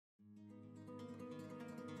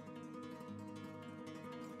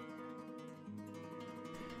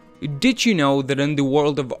Did you know that in the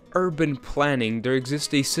world of urban planning, there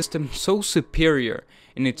exists a system so superior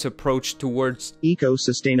in its approach towards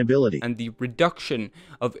eco-sustainability and the reduction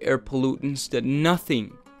of air pollutants that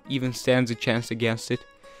nothing even stands a chance against it?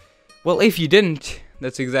 Well, if you didn't,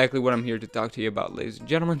 that's exactly what I'm here to talk to you about, ladies and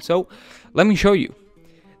gentlemen. So, let me show you.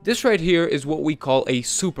 This right here is what we call a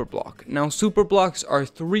superblock. Now, superblocks are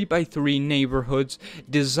 3x3 neighborhoods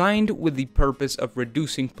designed with the purpose of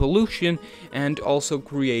reducing pollution and also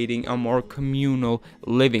creating a more communal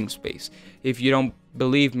living space. If you don't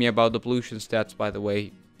believe me about the pollution stats, by the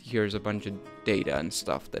way, here's a bunch of data and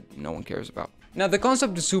stuff that no one cares about. Now, the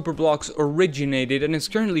concept of superblocks originated and is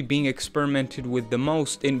currently being experimented with the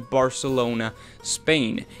most in Barcelona,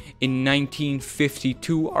 Spain. In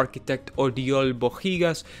 1952, architect Oriol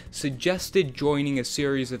Bohigas suggested joining a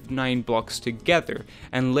series of 9 blocks together,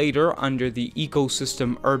 and later, under the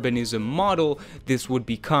ecosystem urbanism model, this would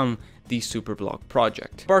become the Superblock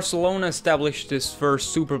project. Barcelona established this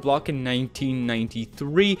first superblock in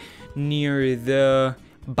 1993 near the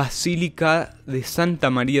Basílica de Santa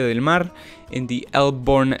María del Mar in the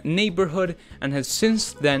Elborn neighborhood, and has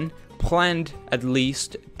since then planned at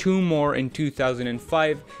least 2 more in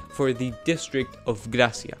 2005 for the district of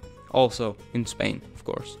Gracia, also in Spain, of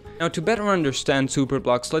course. Now, to better understand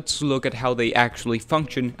superblocks, let's look at how they actually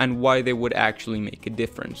function and why they would actually make a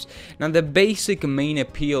difference. Now, the basic main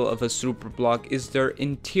appeal of a superblock is their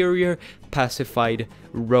interior pacified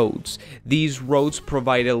roads. These roads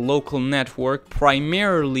provide a local network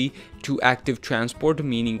primarily to active transport,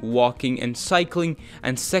 meaning walking and cycling,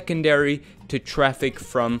 and secondary to traffic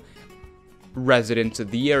from residents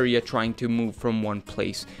of the area trying to move from one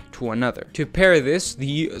place to another. To pair this,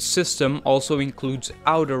 the system also includes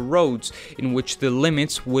outer roads in which the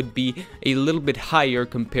limits would be a little bit higher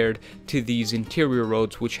compared to these interior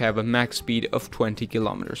roads, which have a max speed of 20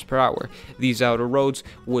 kilometers per hour. These outer roads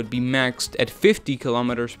would be maxed at 50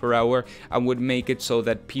 kilometers per hour and would make it so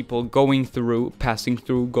that people going through, passing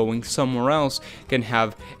through, going somewhere else can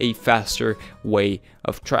have a faster way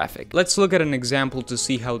of traffic. Let's look at an example to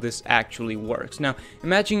see how this actually works. Now,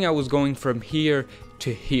 imagine I was going from here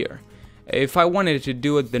to here. If I wanted to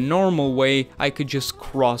do it the normal way, I could just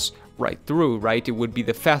cross right through, right? It would be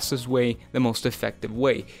the fastest way, the most effective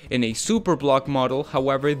way. In a superblock model,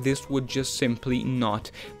 however, this would just simply not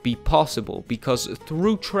be possible because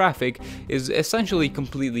through traffic is essentially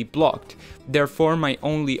completely blocked. Therefore, my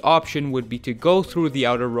only option would be to go through the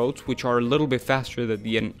outer roads, which are a little bit faster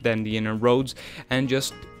than the inner roads, and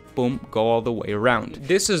just boom, go all the way around.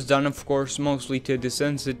 This is done, of course, mostly to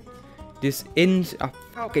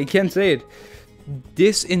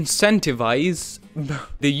disincentivize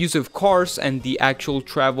the use of cars and the actual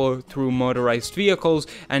travel through motorized vehicles,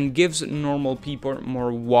 and gives normal people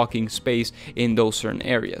more walking space in those certain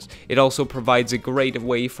areas. It also provides a great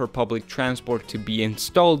way for public transport to be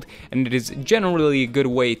installed, and it is generally a good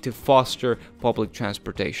way to foster public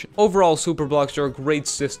transportation. Overall, superblocks are a great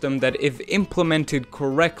system that, if implemented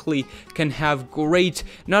correctly, can have great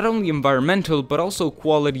not only environmental but also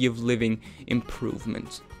quality of living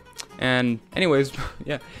improvements. And anyways,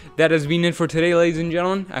 yeah, that has been it for today, ladies and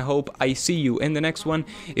gentlemen. I hope I see you in the next one.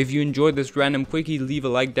 If you enjoyed this random quickie, leave a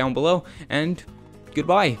like down below, and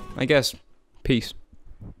goodbye, I guess. Peace.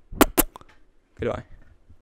 Goodbye.